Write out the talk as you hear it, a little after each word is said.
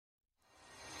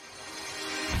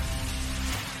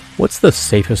What's the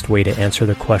safest way to answer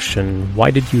the question, why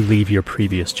did you leave your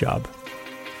previous job?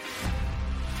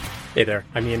 Hey there,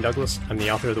 I'm Ian Douglas. I'm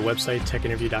the author of the website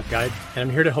techinterview.guide, and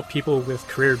I'm here to help people with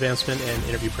career advancement and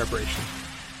interview preparation.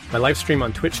 My live stream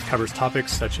on Twitch covers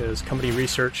topics such as company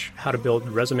research, how to build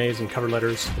resumes and cover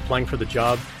letters, applying for the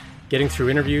job, getting through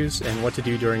interviews, and what to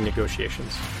do during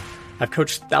negotiations. I've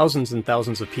coached thousands and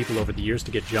thousands of people over the years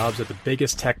to get jobs at the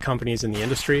biggest tech companies in the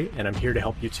industry, and I'm here to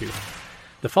help you too.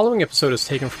 The following episode is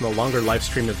taken from a longer live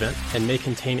stream event and may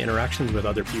contain interactions with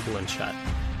other people in chat.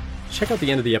 Check out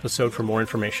the end of the episode for more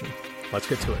information. Let's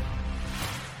get to it.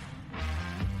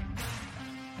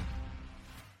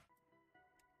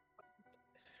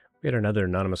 We had another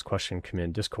anonymous question come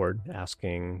in Discord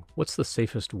asking, what's the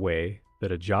safest way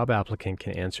that a job applicant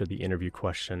can answer the interview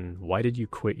question, why did you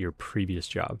quit your previous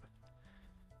job?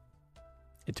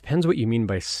 It depends what you mean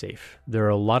by safe. There are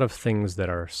a lot of things that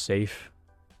are safe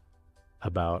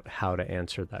about how to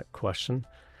answer that question.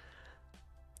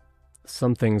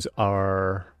 Some things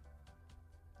are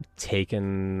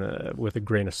taken with a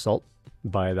grain of salt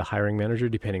by the hiring manager,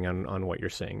 depending on what you're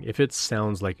saying. If it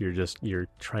sounds like you're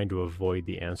trying to avoid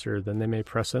the answer, then they may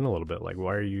press in a little bit, like,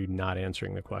 why are you not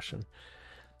answering the question?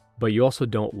 But you also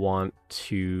don't want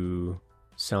to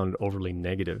sound overly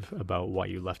negative about why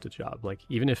you left a job. Like,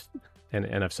 even if,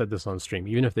 and I've said this on stream,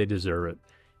 even if they deserve it,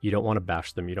 you don't want to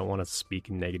bash them. You don't want to speak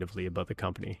negatively about the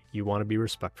company. You want to be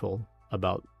respectful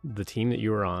about the team that you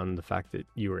were on, the fact that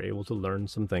you were able to learn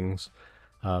some things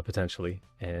potentially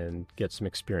and get some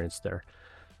experience there.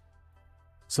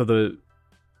 So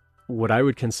what I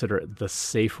would consider the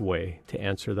safe way to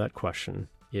answer that question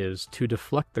is to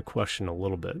deflect the question a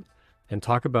little bit and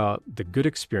talk about the good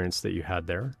experience that you had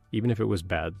there, even if it was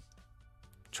bad.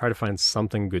 Try to find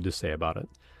something good to say about it,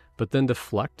 but then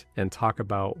deflect and talk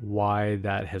about why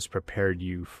that has prepared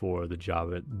you for the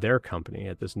job at their company,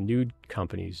 at this new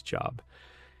company's job,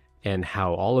 and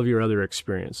how all of your other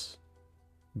experience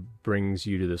brings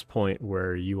you to this point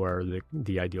where you are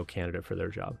the ideal candidate for their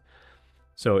job.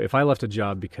 So if I left a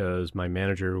job because my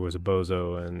manager was a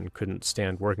bozo and couldn't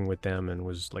stand working with them and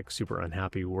was like super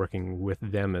unhappy working with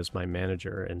them as my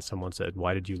manager, and someone said,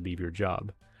 why did you leave your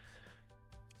job?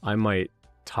 I might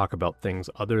talk about things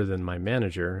other than my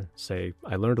manager, say,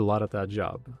 I learned a lot at that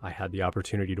job. I had the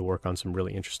opportunity to work on some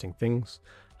really interesting things.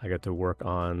 I got to work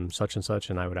on such and such,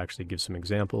 and I would actually give some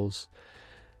examples.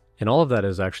 And all of that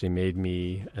has actually made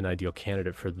me an ideal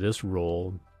candidate for this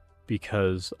role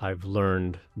because I've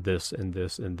learned this and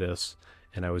this and this,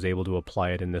 and I was able to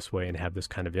apply it in this way and have this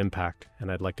kind of impact.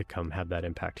 And I'd like to come have that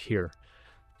impact here,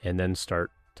 and then start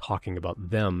talking about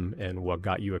them and what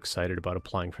got you excited about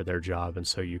applying for their job. And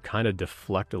so you kind of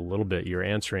deflect a little bit. You're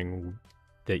answering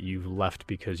that you've left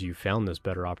because you found this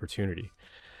better opportunity.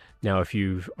 Now, if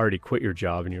you've already quit your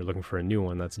job and you're looking for a new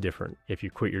one, that's different. If you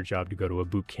quit your job to go to a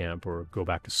boot camp or go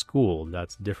back to school,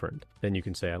 that's different. Then you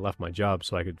can say, I left my job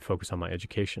so I could focus on my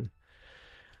education.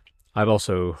 I've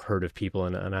also heard of people,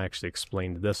 and I actually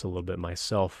explained this a little bit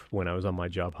myself when I was on my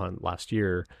job hunt last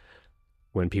year.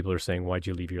 When people are saying, why'd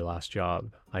you leave your last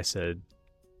job? I said,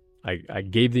 I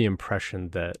gave the impression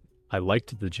that I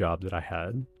liked the job that I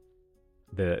had,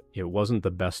 that it wasn't the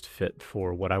best fit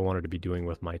for what I wanted to be doing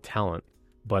with my talent,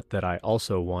 but that I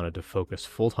also wanted to focus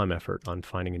full-time effort on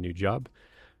finding a new job,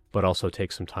 but also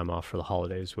take some time off for the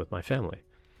holidays with my family.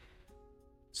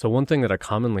 So one thing that I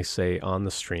commonly say on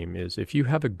the stream is, if you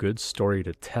have a good story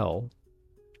to tell,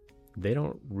 they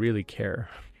don't really care.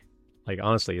 Like,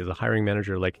 honestly, as a hiring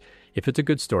manager, like, if it's a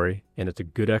good story and it's a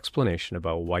good explanation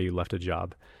about why you left a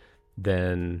job,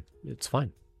 then it's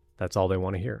fine. That's all they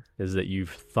want to hear, is that you've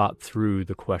thought through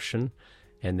the question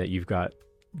and that you've got,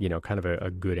 kind of a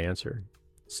good answer.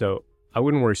 So I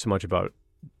wouldn't worry so much about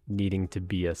needing to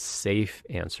be a safe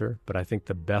answer, but I think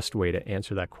the best way to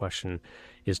answer that question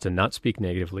is to not speak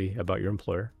negatively about your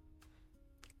employer.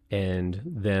 And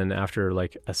then after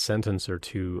like a sentence or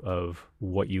two of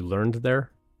what you learned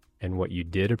there and what you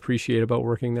did appreciate about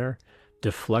working there,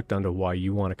 deflect onto why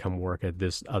you want to come work at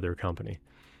this other company.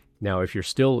 Now, if you're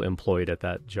still employed at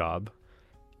that job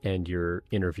and you're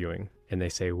interviewing and they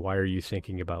say, why are you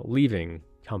thinking about leaving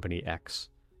company X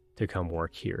to come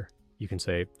work here? You can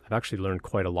say, I've actually learned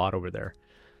quite a lot over there.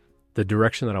 The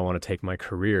direction that I want to take my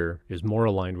career is more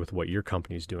aligned with what your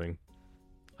company's doing.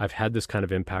 I've had this kind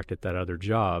of impact at that other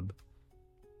job.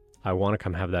 I want to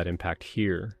come have that impact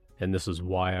here. And this is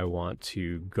why I want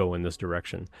to go in this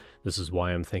direction. This is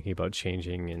why I'm thinking about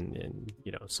changing and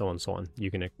so on and so on. You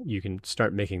can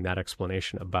start making that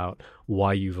explanation about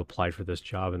why you've applied for this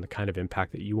job and the kind of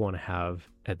impact that you want to have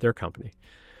at their company.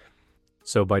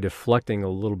 So by deflecting a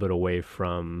little bit away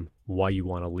from why you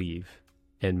want to leave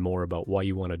and more about why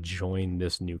you want to join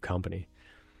this new company.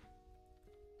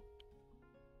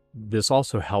 This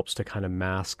also helps to kind of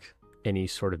mask any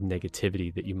sort of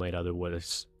negativity that you might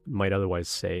otherwise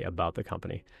say about the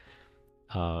company.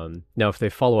 Now, if they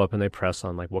follow up and they press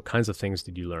on like, what kinds of things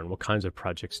did you learn? What kinds of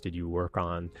projects did you work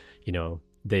on?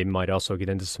 They might also get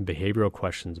into some behavioral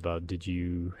questions about, did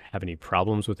you have any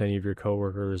problems with any of your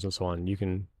coworkers and so on? You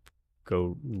can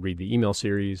go read the email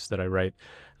series that I write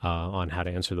on how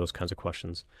to answer those kinds of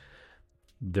questions.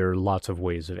 There are lots of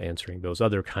ways of answering those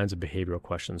other kinds of behavioral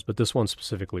questions, but this one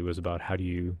specifically was about how do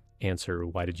you answer,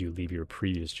 why did you leave your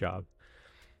previous job?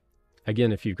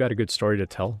 Again, if you've got a good story to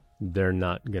tell, they're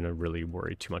not going to really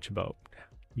worry too much about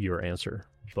your answer.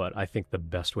 But I think the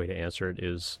best way to answer it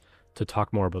is to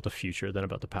talk more about the future than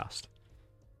about the past.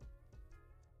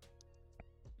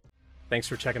 Thanks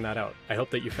for checking that out. I hope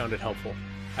that you found it helpful.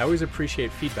 I always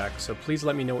appreciate feedback, so please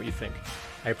let me know what you think.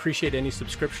 I appreciate any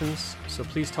subscriptions, so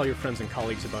please tell your friends and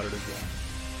colleagues about it as well.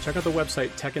 Check out the website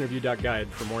techinterview.guide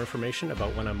for more information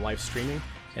about when I'm live streaming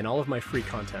and all of my free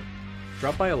content.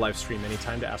 Drop by a live stream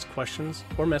anytime to ask questions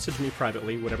or message me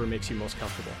privately, whatever makes you most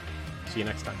comfortable. See you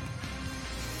next time.